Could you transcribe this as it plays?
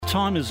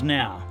time is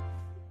now.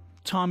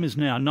 Time is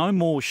now. No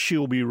more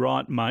 "she'll be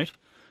right, mate."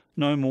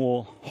 No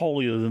more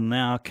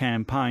holier-than-thou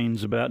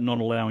campaigns about not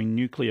allowing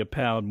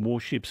nuclear-powered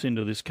warships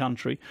into this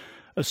country.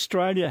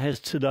 Australia has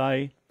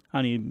today,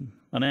 only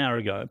an hour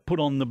ago, put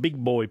on the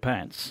big boy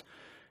pants.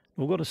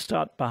 We've got to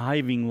start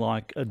behaving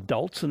like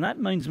adults, and that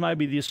means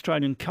maybe the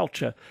Australian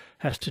culture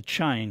has to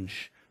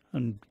change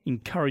and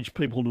encourage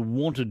people to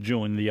want to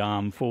join the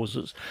armed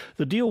forces.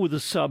 The deal with the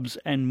subs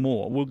and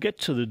more. We'll get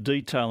to the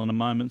detail in a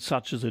moment,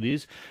 such as it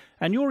is.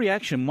 And your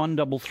reaction,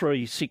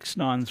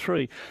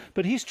 133693.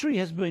 But history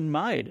has been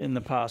made in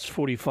the past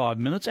 45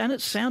 minutes, and it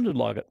sounded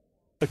like it.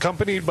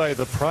 Accompanied by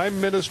the Prime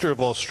Minister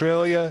of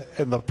Australia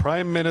and the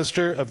Prime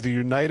Minister of the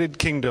United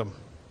Kingdom.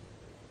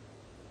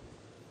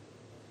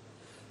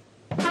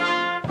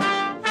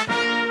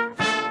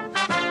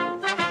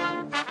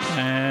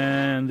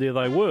 And there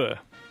they were.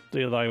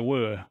 There they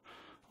were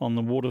on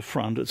the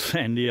waterfront at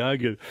San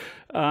Diego.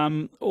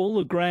 All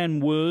the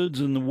grand words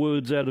and the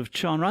words out of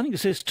China. I think it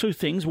says two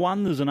things.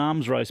 One, there's an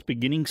arms race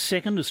beginning.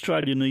 Second,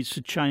 Australia needs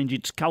to change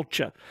its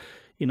culture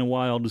in a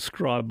way I'll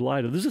describe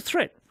later. There's a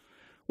threat.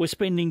 We're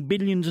spending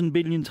billions and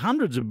billions,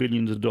 hundreds of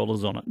billions of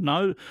dollars on it.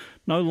 No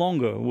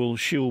longer will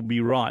 "she'll be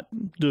right"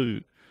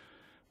 do.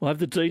 We'll have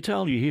the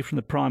detail. You hear from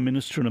the Prime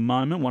Minister in a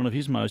moment, one of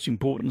his most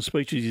important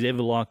speeches he's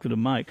ever likely to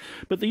make.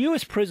 But the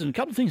US President, a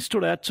couple of things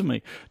stood out to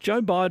me.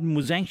 Joe Biden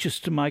was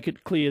anxious to make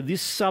it clear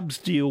this subs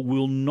deal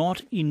will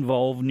not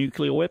involve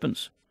nuclear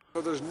weapons.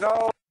 So there's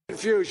no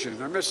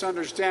confusion or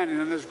misunderstanding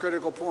on this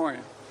critical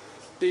point.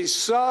 These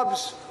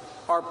subs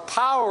are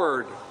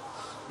powered,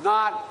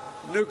 not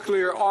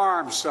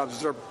nuclear-armed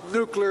subs. They're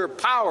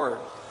nuclear-powered,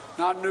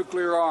 not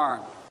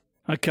nuclear-armed.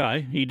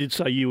 OK, he did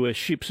say US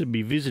ships would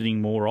be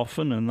visiting more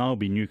often and they'll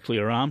be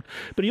nuclear armed.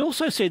 But he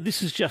also said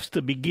this is just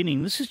the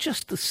beginning. This is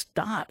just the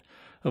start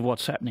of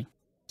what's happening.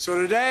 So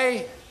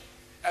today,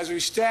 as we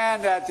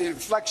stand at the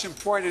inflection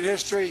point in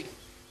history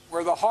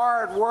where the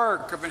hard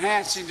work of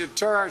enhancing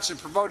deterrence and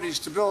promoting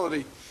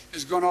stability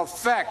is going to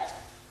affect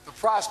the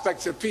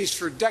prospects of peace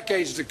for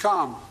decades to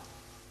come,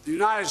 the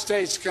United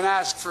States can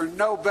ask for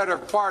no better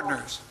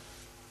partners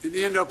in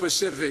the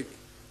Indo-Pacific,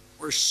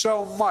 where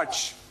so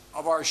much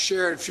of our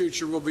shared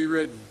future will be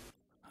written.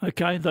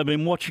 OK, they've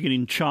been watching it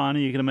in China.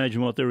 You can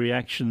imagine what the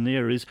reaction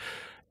there is.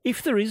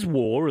 If there is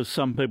war, as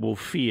some people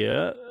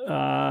fear,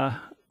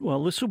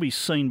 well, this will be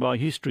seen by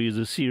history as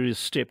a serious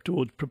step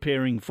towards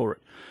preparing for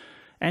it.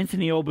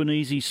 Anthony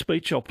Albanese's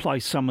speech, I'll play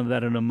some of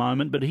that in a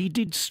moment, but he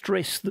did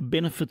stress the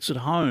benefits at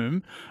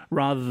home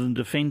rather than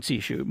defence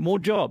issue. More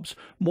jobs,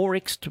 more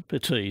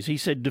expertise. He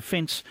said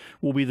defence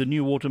will be the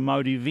new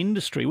automotive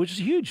industry, which is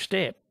a huge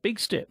step, big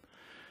step.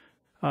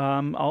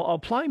 I'll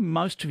play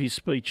most of his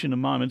speech in a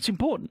moment. It's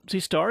important. It's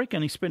historic,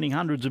 and he's spending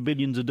hundreds of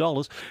billions of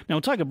dollars. Now,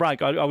 we'll take a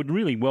break. I would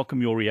really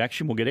welcome your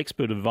reaction. We'll get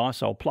expert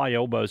advice. I'll play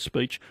Elbo's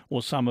speech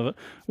or some of it.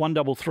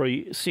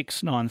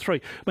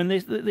 133693. I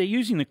mean, they're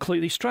using the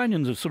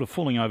Australians are sort of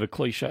falling over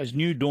cliches.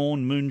 New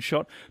Dawn,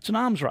 moonshot. It's an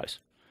arms race.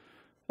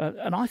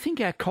 And I think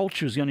our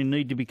culture is going to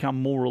need to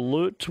become more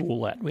alert to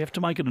all that. We have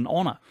to make it an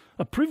honour,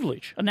 a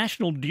privilege, a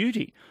national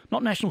duty,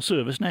 not national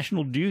service,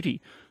 national duty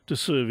to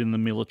serve in the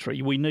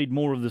military. We need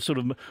more of the sort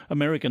of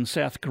American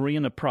South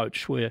Korean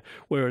approach where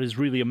it is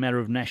really a matter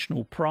of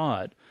national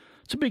pride.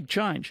 It's a big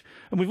change.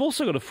 And we've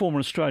also got a former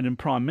Australian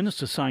Prime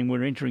Minister saying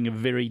we're entering a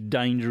very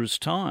dangerous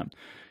time.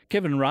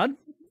 Kevin Rudd,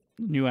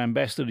 new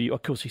ambassador,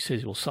 of course he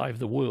says he'll save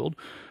the world,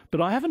 but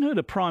I haven't heard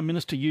a Prime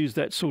Minister use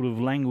that sort of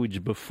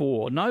language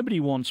before. Nobody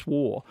wants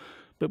war,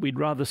 but we'd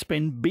rather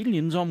spend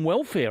billions on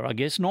welfare, I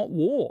guess, not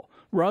war.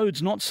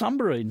 Roads, not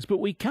submarines, but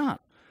we can't.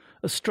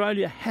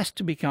 Australia has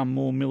to become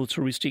more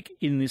militaristic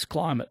in this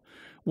climate.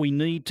 We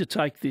need to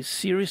take this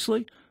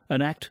seriously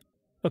and act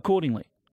accordingly.